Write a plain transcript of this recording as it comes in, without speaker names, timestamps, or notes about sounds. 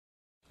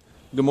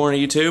Good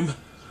morning, YouTube.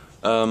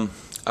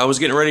 I was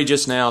getting ready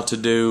just now to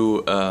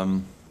do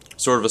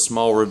sort of a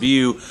small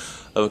review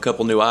of a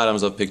couple new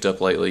items I've picked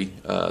up lately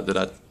that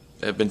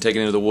I have been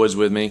taking into the woods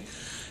with me,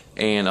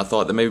 and I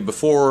thought that maybe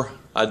before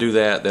I do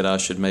that I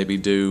should maybe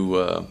do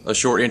a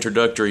short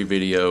introductory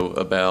video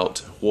about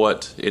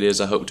what it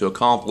is I hope to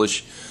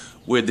accomplish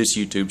with this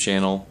YouTube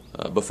channel.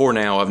 Before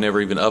now, I've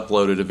never even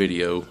uploaded a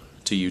video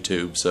to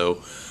YouTube,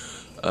 so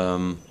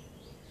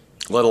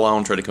let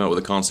alone try to come up with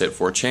a concept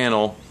for a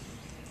channel.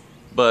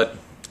 But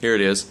here it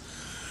is.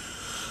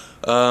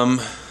 The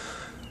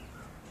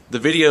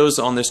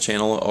videos on this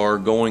channel are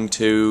going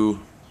to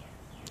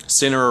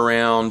center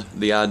around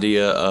the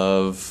idea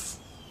of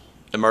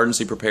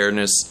emergency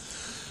preparedness,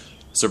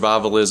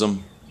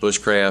 survivalism,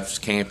 bushcraft,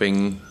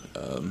 camping,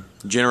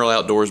 general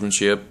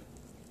outdoorsmanship.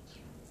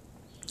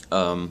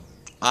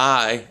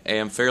 I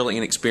am fairly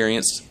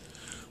inexperienced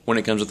when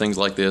it comes to things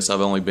like this.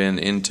 I've only been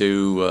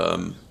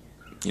into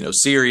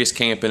serious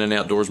camping and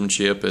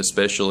outdoorsmanship,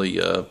 especially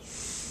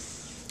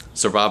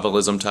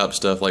survivalism type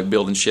stuff like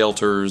building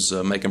shelters,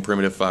 making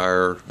primitive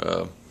fire,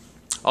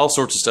 all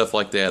sorts of stuff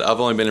like that. I've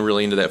only been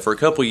really into that for a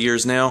couple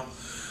years now.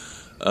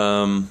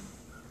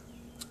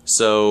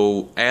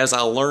 So as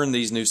I learn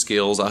these new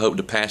skills, I hope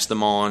to pass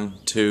them on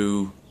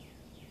to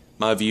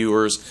my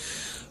viewers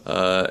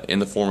in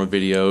the form of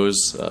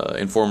videos,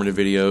 informative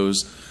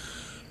videos.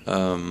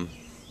 I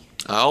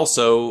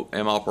also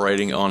am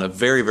operating on a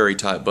very, very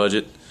tight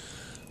budget,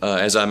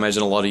 as I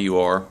imagine a lot of you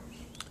are.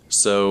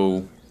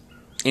 So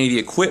any of the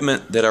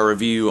equipment that I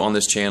review on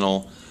this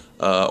channel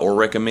or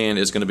recommend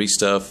is going to be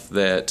stuff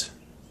that,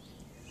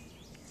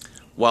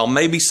 while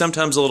maybe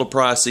sometimes a little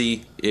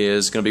pricey,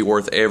 is going to be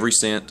worth every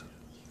cent.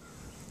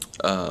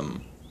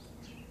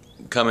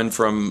 Coming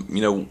from,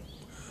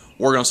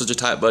 working on such a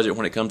tight budget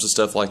when it comes to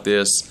stuff like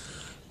this,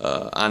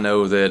 I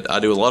know that I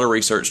do a lot of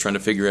research trying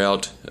to figure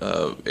out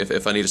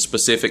if I need a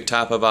specific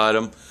type of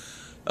item,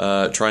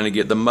 trying to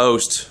get the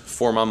most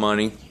for my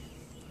money.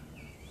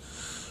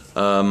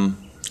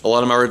 A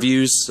lot of my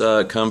reviews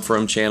come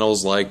from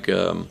channels like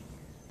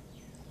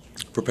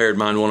Prepared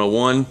Mind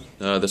 101.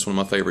 That's one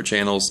of my favorite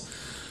channels.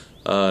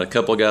 A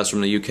couple of guys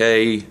from the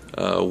UK.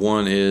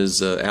 One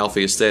is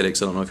Alfie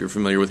Aesthetics. I don't know if you're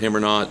familiar with him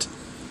or not.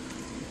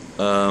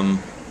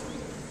 But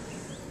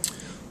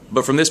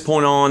from this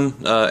point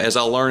on, as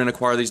I learn and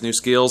acquire these new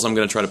skills, I'm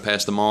going to try to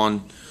pass them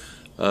on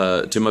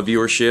to my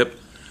viewership.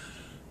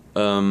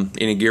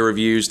 Any gear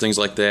reviews, things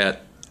like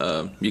that.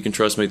 You can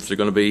trust me that they're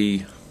going to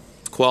be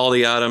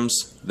quality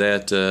items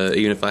that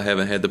even if I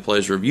haven't had the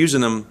pleasure of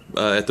using them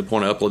at the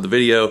point I upload the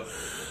video,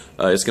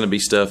 it's going to be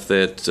stuff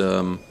that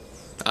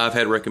I've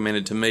had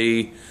recommended to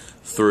me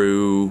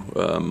through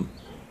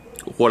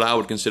what I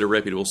would consider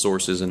reputable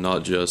sources and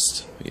not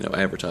just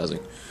advertising.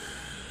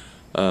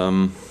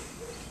 So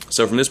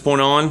from this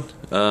point on,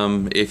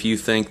 if you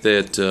think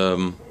that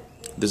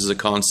this is a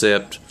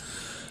concept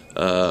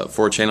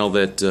for a channel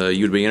that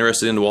you'd be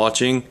interested in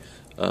watching,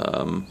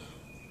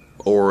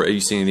 or have you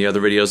seen any other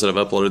videos that I've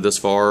uploaded this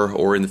far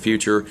or in the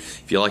future,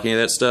 if you like any of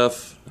that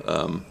stuff,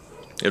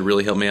 it'd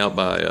really help me out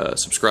by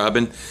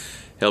subscribing,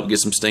 help get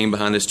some steam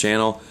behind this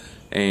channel,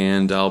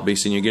 and I'll be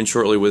seeing you again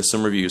shortly with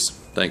some reviews.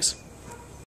 Thanks.